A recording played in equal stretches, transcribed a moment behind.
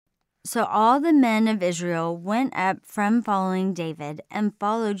So all the men of Israel went up from following David and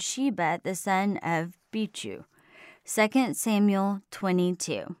followed Sheba, the son of Bichu. 2 Samuel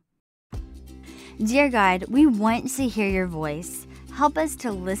 22. Dear God, we want to hear your voice. Help us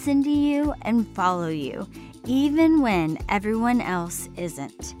to listen to you and follow you, even when everyone else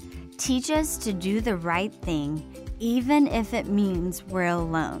isn't. Teach us to do the right thing, even if it means we're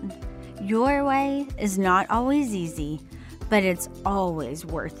alone. Your way is not always easy, but it's always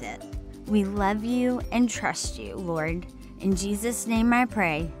worth it. We love you and trust you, Lord. In Jesus' name I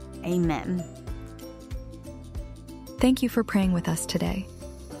pray, amen. Thank you for praying with us today.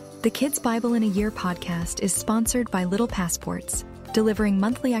 The Kids Bible in a Year podcast is sponsored by Little Passports, delivering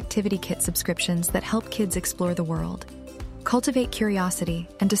monthly activity kit subscriptions that help kids explore the world, cultivate curiosity,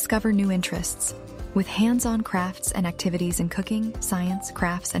 and discover new interests, with hands-on crafts and activities in cooking, science,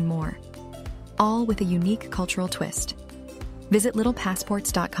 crafts, and more, all with a unique cultural twist. Visit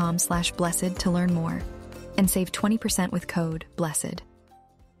littlepassports.com/blessed to learn more and save 20% with code BLESSED.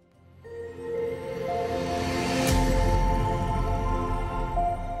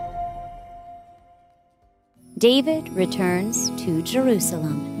 David returns to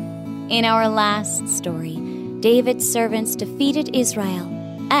Jerusalem. In our last story, David's servants defeated Israel,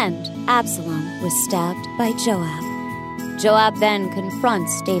 and Absalom was stabbed by Joab. Joab then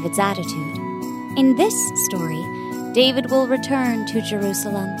confronts David's attitude. In this story, David will return to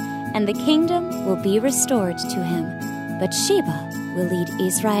Jerusalem, and the kingdom will be restored to him, but Sheba will lead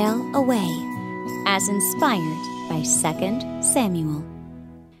Israel away, as inspired by 2 Samuel.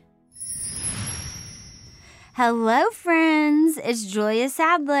 Hello, friends. It's Julia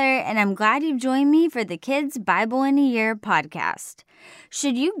Sadler, and I'm glad you've joined me for the Kids Bible in a Year podcast.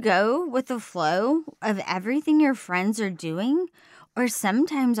 Should you go with the flow of everything your friends are doing, or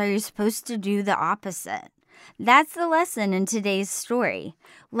sometimes are you supposed to do the opposite? That's the lesson in today's story.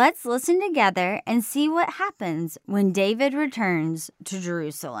 Let's listen together and see what happens when David returns to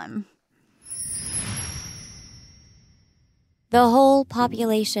Jerusalem. The whole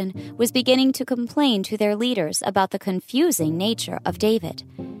population was beginning to complain to their leaders about the confusing nature of David.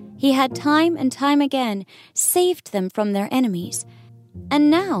 He had time and time again saved them from their enemies, and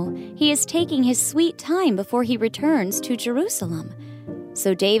now he is taking his sweet time before he returns to Jerusalem.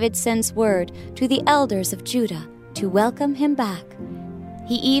 So David sends word to the elders of Judah to welcome him back.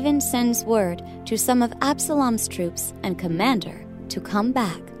 He even sends word to some of Absalom's troops and commander to come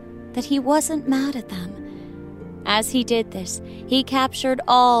back, that he wasn't mad at them. As he did this, he captured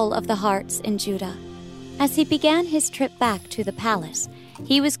all of the hearts in Judah. As he began his trip back to the palace,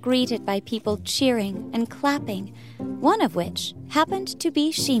 he was greeted by people cheering and clapping, one of which happened to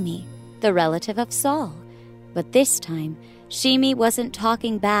be Shimei, the relative of Saul. But this time, Shimei wasn't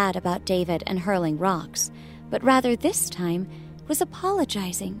talking bad about David and hurling rocks, but rather this time was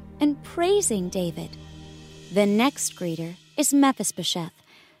apologizing and praising David. The next greeter is Mephibosheth,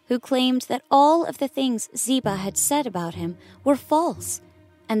 who claimed that all of the things Ziba had said about him were false,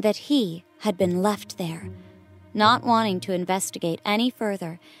 and that he had been left there. Not wanting to investigate any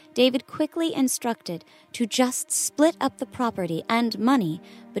further, David quickly instructed to just split up the property and money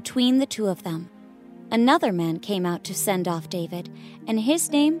between the two of them. Another man came out to send off David, and his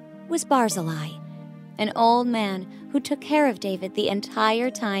name was Barzillai, an old man who took care of David the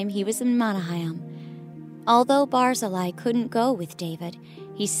entire time he was in Mahanaim. Although Barzillai couldn't go with David,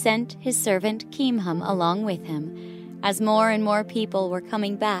 he sent his servant Kimham along with him. As more and more people were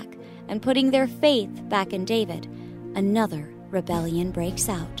coming back and putting their faith back in David, another rebellion breaks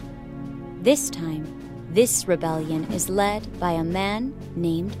out. This time, this rebellion is led by a man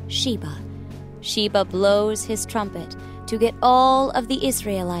named Sheba. Sheba blows his trumpet to get all of the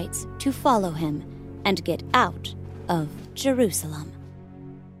Israelites to follow him and get out of Jerusalem.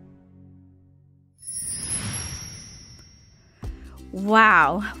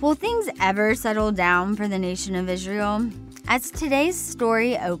 Wow. Will things ever settle down for the nation of Israel? As today's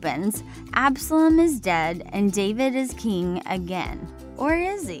story opens, Absalom is dead and David is king again. Or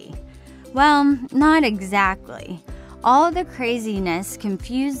is he? Well, not exactly. All the craziness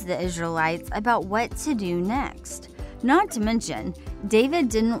confused the Israelites about what to do next. Not to mention, David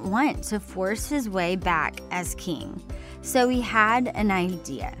didn't want to force his way back as king, so he had an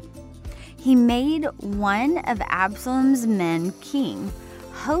idea. He made one of Absalom's men king,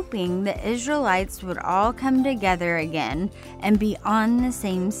 hoping the Israelites would all come together again and be on the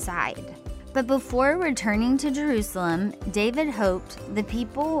same side. But before returning to Jerusalem, David hoped the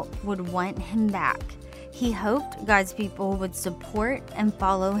people would want him back. He hoped God's people would support and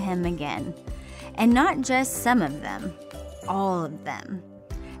follow him again. And not just some of them, all of them.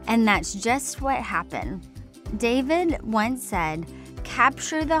 And that's just what happened. David once said,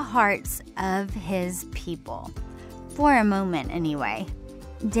 capture the hearts of his people. For a moment, anyway.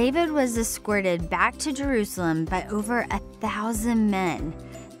 David was escorted back to Jerusalem by over 1,000 men.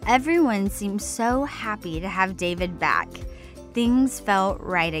 Everyone seemed so happy to have David back. Things felt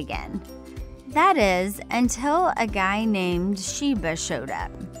right again. That is, until a guy named Sheba showed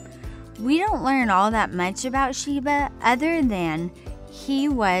up. We don't learn all that much about Sheba other than he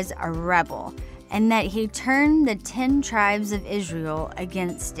was a rebel and that he turned the 10 tribes of Israel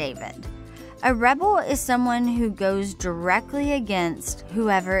against David. A rebel is someone who goes directly against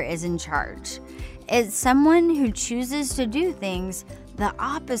whoever is in charge. It's someone who chooses to do things the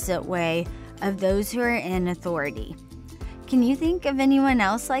opposite way of those who are in authority. Can you think of anyone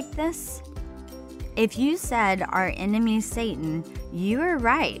else like this? If you said our enemy Satan, you are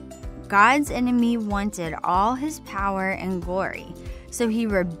right. God's enemy wanted all his power and glory, so he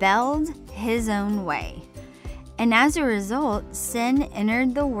rebelled his own way. And as a result, sin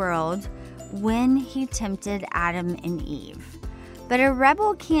entered the world when he tempted Adam and Eve. But a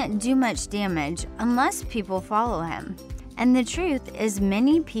rebel can't do much damage unless people follow him. And the truth is,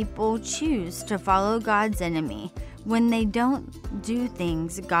 many people choose to follow God's enemy when they don't do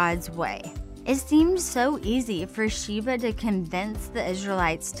things God's way. It seemed so easy for Sheba to convince the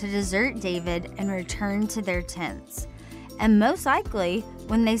Israelites to desert David and return to their tents. And most likely,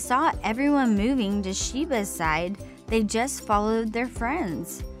 when they saw everyone moving to Sheba's side, they just followed their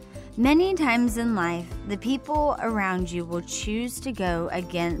friends. Many times in life, the people around you will choose to go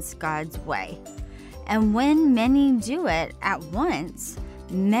against God's way. And when many do it at once,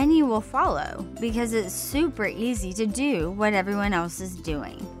 many will follow because it's super easy to do what everyone else is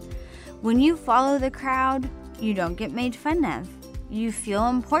doing. When you follow the crowd, you don't get made fun of. You feel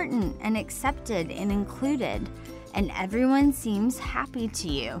important and accepted and included, and everyone seems happy to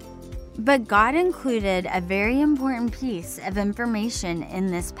you. But God included a very important piece of information in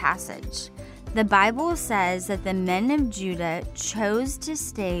this passage. The Bible says that the men of Judah chose to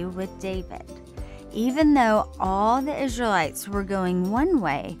stay with David. Even though all the Israelites were going one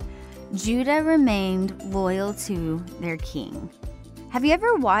way, Judah remained loyal to their king. Have you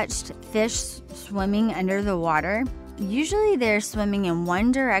ever watched fish swimming under the water? Usually they're swimming in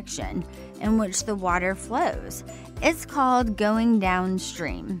one direction in which the water flows. It's called going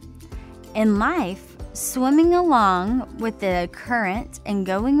downstream. In life, swimming along with the current and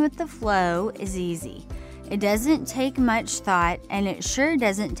going with the flow is easy. It doesn't take much thought, and it sure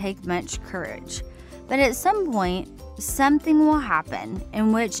doesn't take much courage. But at some point, something will happen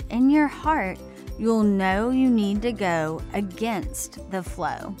in which in your heart, you'll know you need to go against the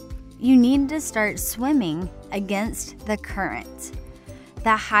flow. You need to start swimming against the current.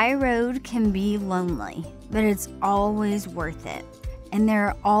 The high road can be lonely, but it's always worth it. And there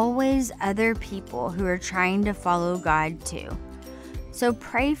are always other people who are trying to follow God too. So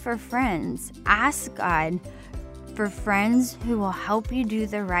pray for friends. Ask God for friends who will help you do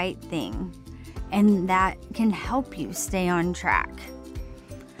the right thing and that can help you stay on track.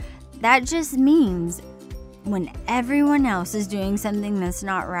 That just means when everyone else is doing something that's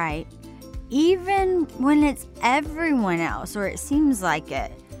not right, even when it's everyone else or it seems like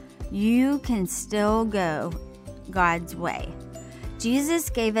it, you can still go God's way. Jesus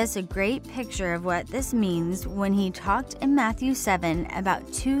gave us a great picture of what this means when he talked in Matthew 7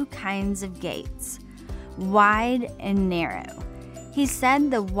 about two kinds of gates, wide and narrow. He said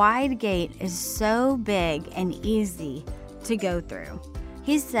the wide gate is so big and easy to go through.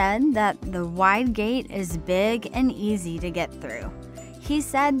 He said that the wide gate is big and easy to get through. He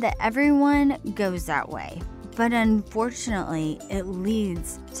said that everyone goes that way, but unfortunately, it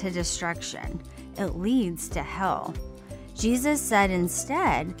leads to destruction. It leads to hell. Jesus said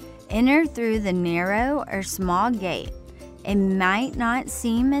instead, enter through the narrow or small gate. It might not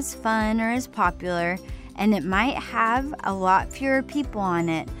seem as fun or as popular, and it might have a lot fewer people on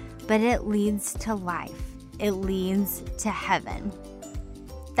it, but it leads to life. It leads to heaven.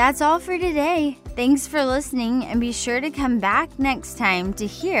 That's all for today. Thanks for listening, and be sure to come back next time to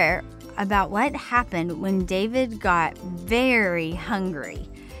hear about what happened when David got very hungry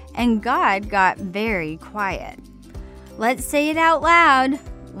and God got very quiet. Let's say it out loud.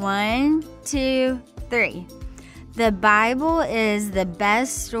 1, 2, 3. The Bible is the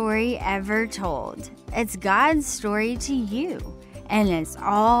best story ever told. It's God's story to you, and it's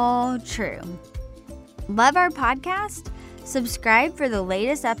all true. Love our podcast? Subscribe for the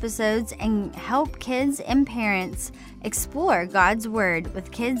latest episodes and help kids and parents explore God's Word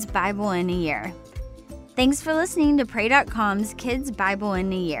with Kids Bible in a Year. Thanks for listening to Pray.com's Kids Bible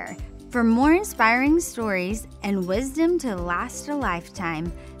in a Year. For more inspiring stories and wisdom to last a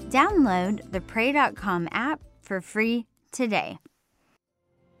lifetime, download the Pray.com app for free today.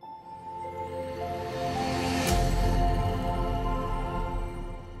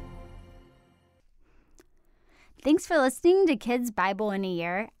 Thanks for listening to Kids Bible in a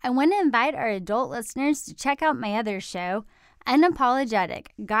Year. I want to invite our adult listeners to check out my other show, Unapologetic,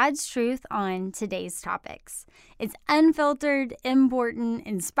 God's Truth on Today's Topics. It's unfiltered, important,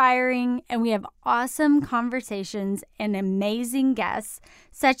 inspiring, and we have awesome conversations and amazing guests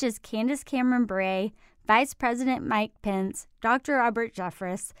such as Candace Cameron Bray, Vice President Mike Pence, Dr. Robert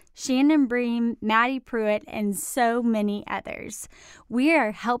Jeffress, Shannon Bream, Maddie Pruitt, and so many others. We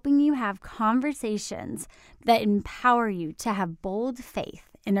are helping you have conversations that empower you to have bold faith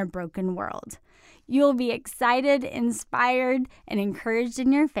in a broken world. You'll be excited, inspired, and encouraged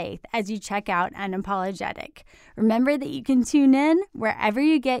in your faith as you check out Unapologetic. Remember that you can tune in wherever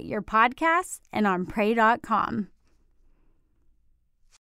you get your podcasts and on pray.com.